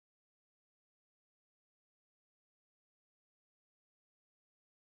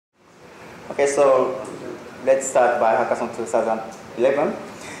Okay, so let's start BioHackathon 2011.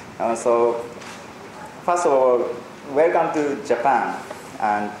 So first of all, welcome to Japan,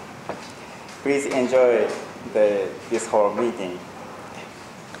 and please enjoy this whole meeting.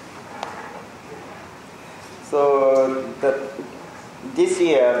 So this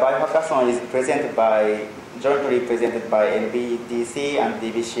year, BioHackathon is jointly presented by NBDC and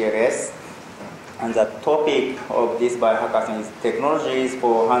DBCLS. And the topic of this BioHackathon is technologies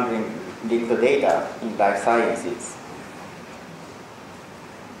for handling linked data in life sciences.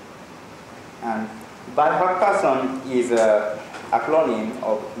 And BioHackathon is an acronym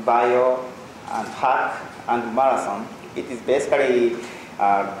of Bio and Hack and Marathon. It is basically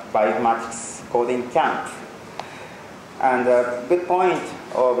bioinformatics coding camp. And the good point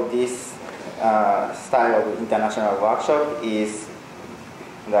of this style of international workshop is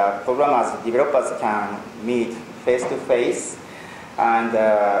the programmers, developers can meet face-to-face, and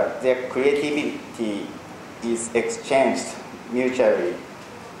their creativity is exchanged mutually,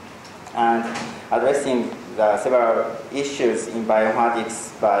 and addressing the several issues in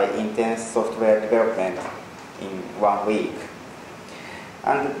bioinformatics by intense software development in 1 week.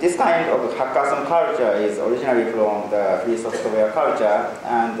 And this kind of hackathon culture is originally from the free software culture,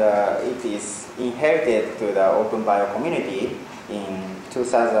 and it is inherited to the open bio community in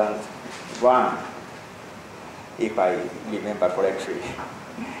 2001, if I remember correctly.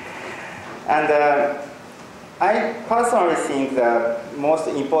 And I personally think the most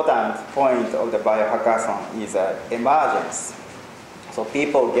important point of the biohackathon is emergence. So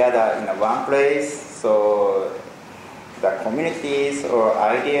people gather in one place, so the communities or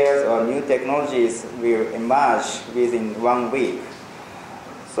ideas or new technologies will emerge within 1 week.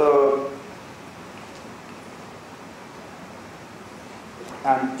 So,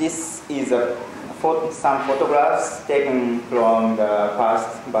 and this is some photographs taken from the past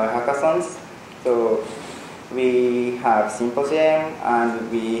biohackathons. So we have symposium,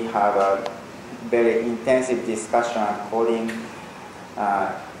 and we have a very intensive discussion coding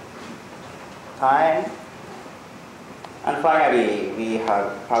time. And finally, we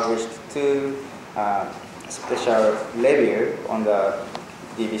have published 2 special reviews on the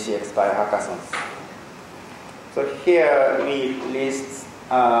DBCLS BioHackathons. So here we list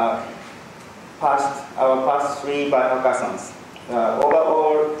our past 3 biohackathons.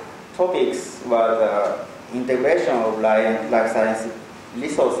 Overall topics were the integration of life science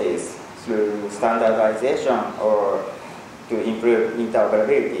resources through standardization or to improve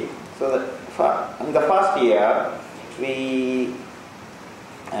interoperability. So in the first year, we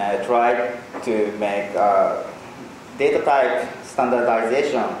tried to make data type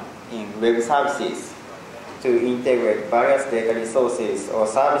standardization in web services to integrate various data resources or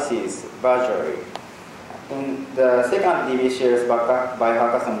services virtually. In the second DBCLS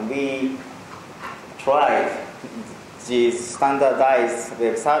BioHackathon, we tried these standardized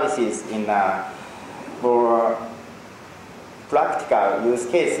web services in for practical use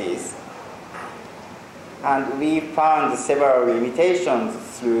cases. And we found several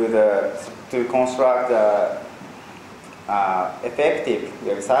limitations to construct effective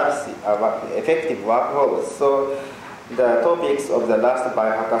web services, effective workflows. So the topics of the last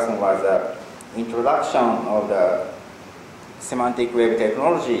biohackathon was the introduction of the semantic web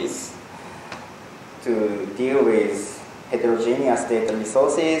technologies to deal with heterogeneous data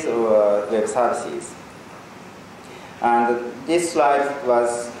resources or web services. And this slide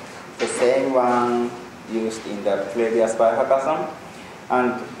was the same one used in the previous biohackathon.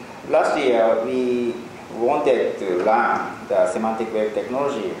 And last year we wanted to learn the semantic web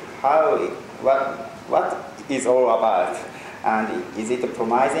technology, what is all about, and is it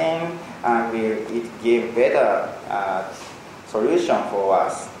promising, and will it give better solution for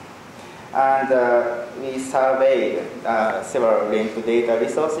us. And we surveyed several linked data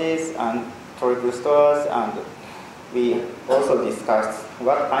resources and Togotv stores, and we also discussed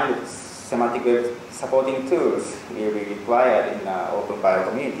what kind of semantic web supporting tools will be required in the open bio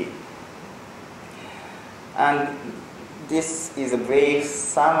community. And this is a brief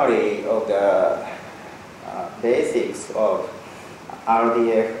summary of the basics of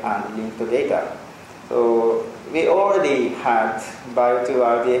RDF and linked data. So we already had Bio2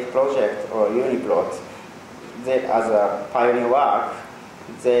 RDF project or Uniplot as a pioneer work.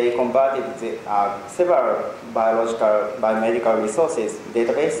 They converted several biomedical resources,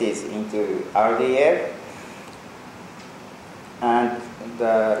 databases into RDF. And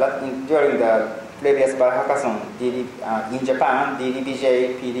during the previous biohackathon in Japan,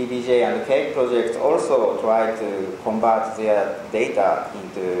 DBJ, PDBJ, and Cake projects also tried to convert their data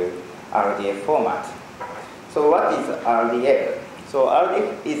into RDF format. So what is RDF? So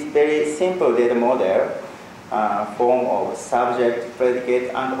RDF is very simple data model, form of subject,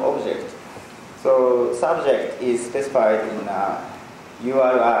 predicate, and object. So subject is specified in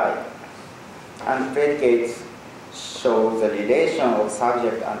URI, and predicate shows the relation of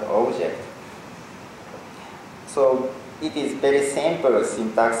subject and object. So it is very simple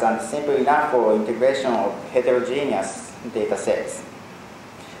syntax and simple enough for integration of heterogeneous data sets.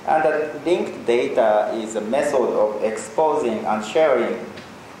 And the linked data is a method of exposing and sharing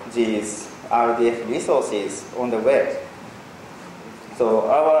these RDF resources on the web. So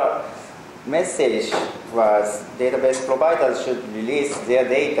our message was database providers should release their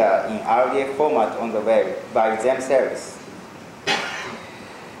data in RDF format on the web by themselves.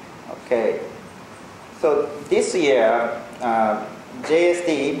 Okay. So this year,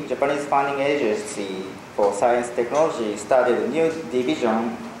 JST, Japanese Funding Agency for Science Technology, started a new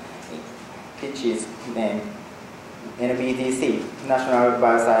division, which is named NBDC, National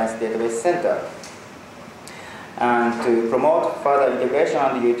Bioscience Database Center, and to promote further integration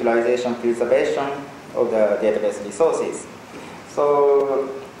and utilization preservation of the database resources. So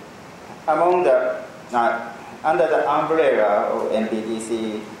among the, under the umbrella of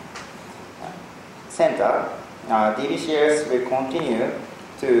NBDC Center, DBCLS will continue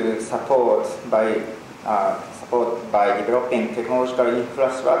to support by developing technological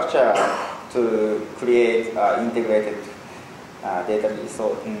infrastructure to create integrated database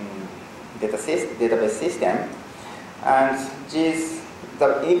system. And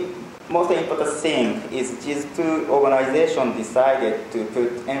the most important thing is these two organizations decided to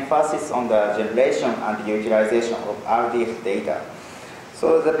put emphasis on the generation and utilization of RDF data.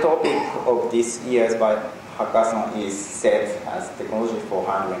 So the topic of this year's hackathon is set as technology for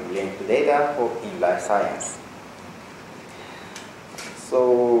handling linked data in life science.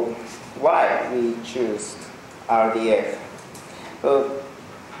 So why we choose RDF? So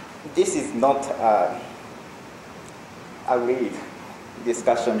this is not a real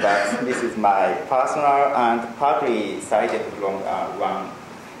discussion, but this is my personal and partly cited from one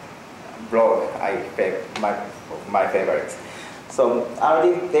blog my favorite. So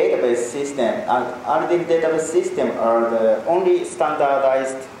RDF database system are the only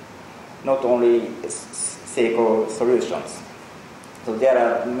standardized, not only SPARQL solutions. So there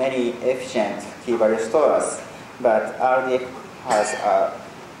are many efficient key-value stores, but RDF has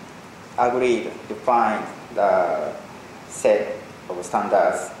agreed to find the set of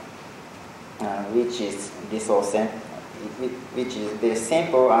standards, which is very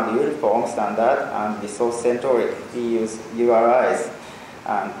simple and uniform standard and resource-centric. We use URIs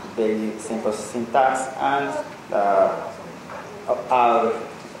and very simple syntax and our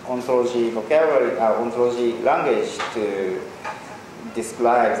ontology vocabulary, our ontology language to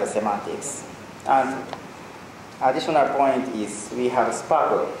describe the semantics. And additional point is we have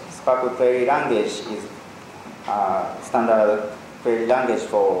SPARQL. SPARQL query language is standard query language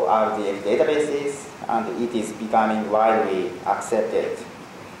for RDF databases, and it is becoming widely accepted.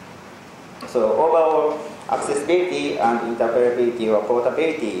 So overall, accessibility and interoperability or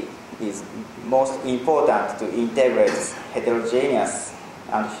portability is most important to integrate heterogeneous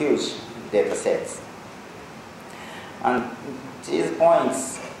and huge data sets. And these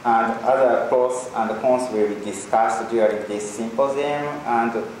points and other pros and cons will be discussed during this symposium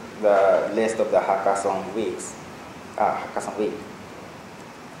and the rest of the hackathon week.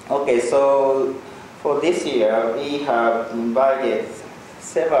 Okay, so for this year, we have invited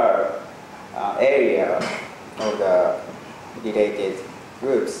several areas of the related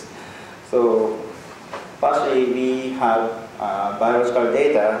groups. So firstly, we have biological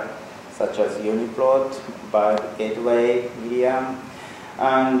data such as Uniprot, BioGateway, Medium,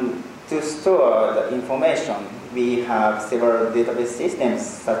 and to store the information, we have several database systems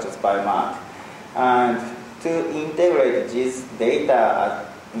such as Biomark. And to integrate this data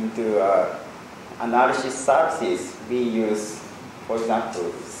into analysis services, we use, for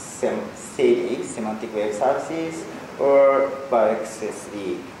example, CD, semantic web services, or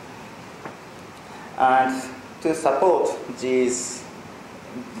BioXSE. And to support these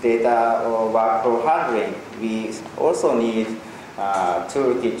data or workflow handling, we also need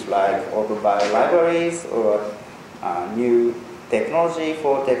toolkits like open bio libraries or new technology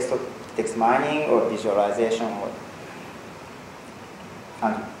for text mining or visualization,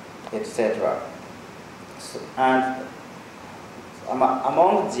 and etc. And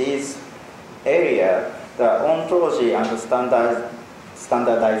among these areas, the ontology and the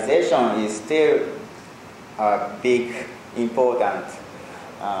standardization is still a big, important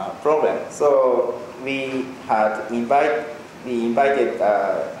problem. So we invited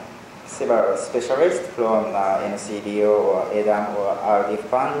several specialists from NCDO or EDAM or RD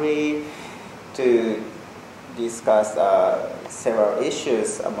Foundry to discuss several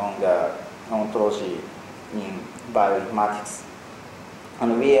issues among the ontology in bioinformatics.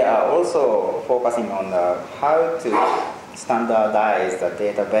 And we are also focusing on how to standardize the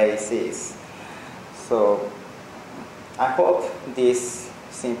databases. So I hope this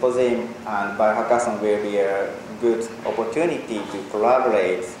symposium and biohackathon will be a good opportunity to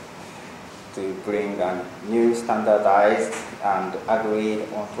collaborate to bring a new standardized and agreed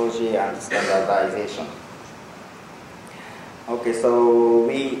ontology and standardization. Okay, so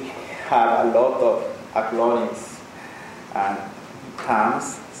we have a lot of acronyms and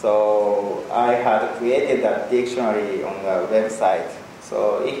terms. So I had created a dictionary on the website.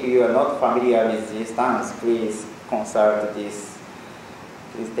 So if you are not familiar with these terms, please consult this.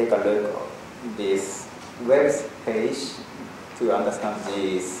 Please take a look at this web page to understand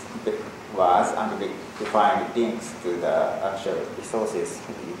these words and define links to the actual resources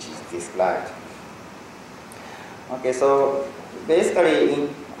which is described. Okay, so basically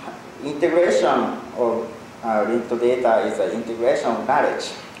integration of linked data is an integration of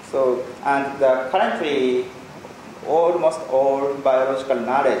knowledge. So, and currently almost all biological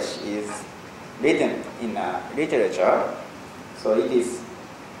knowledge is written in literature. So it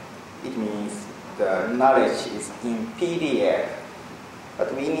means the knowledge is in PDF,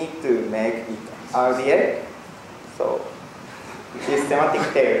 but we need to make it RDF. So this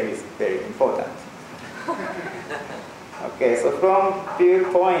semantic tail is very important. Okay, so from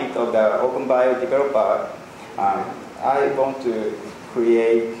viewpoint of the OpenBio developer, I want to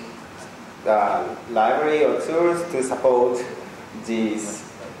create the library or tools to support this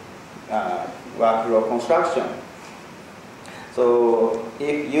workflow construction. So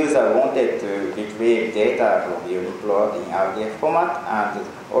if user wanted to retrieve data from Uniprot in RDF format and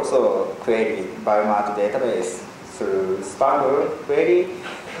also create a biomat database through SPARQL query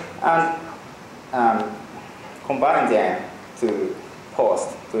and combine them to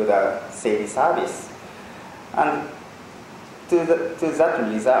post to the CD service. And to that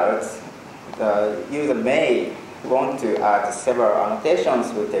result, the user may want to add several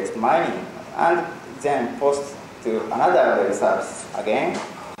annotations with text mining and then post to another web service again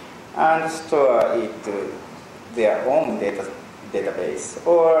and store it to their own database,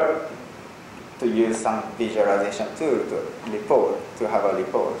 or to use some visualization tool to have a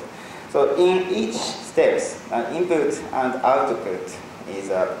report. So in each steps, input and output is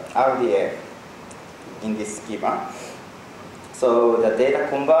RDF in this schema. So the data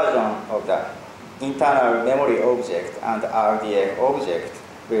conversion of the internal memory object and RDF object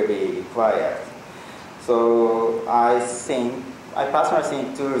will be required. So I personally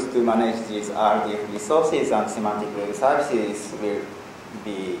think tools to manage these RDF resources and semantic web services will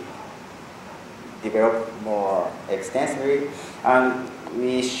be developed more extensively, and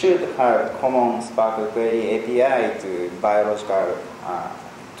we should have common SPARQL query API to biological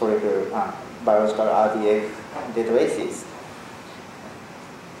RDF databases.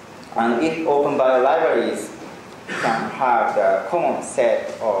 And if OpenBio libraries can have the common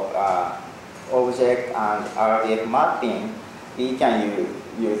set of object and RDF mapping, we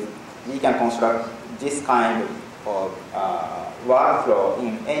can construct this kind of workflow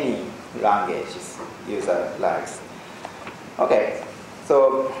in any languages user likes. Okay,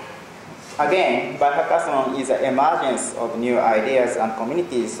 so again, biohackathon is an emergence of new ideas and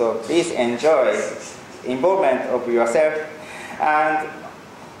communities. So please enjoy involvement of yourself, and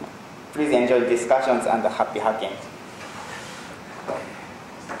please enjoy discussions and happy hacking.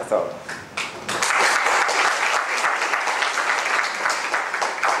 So.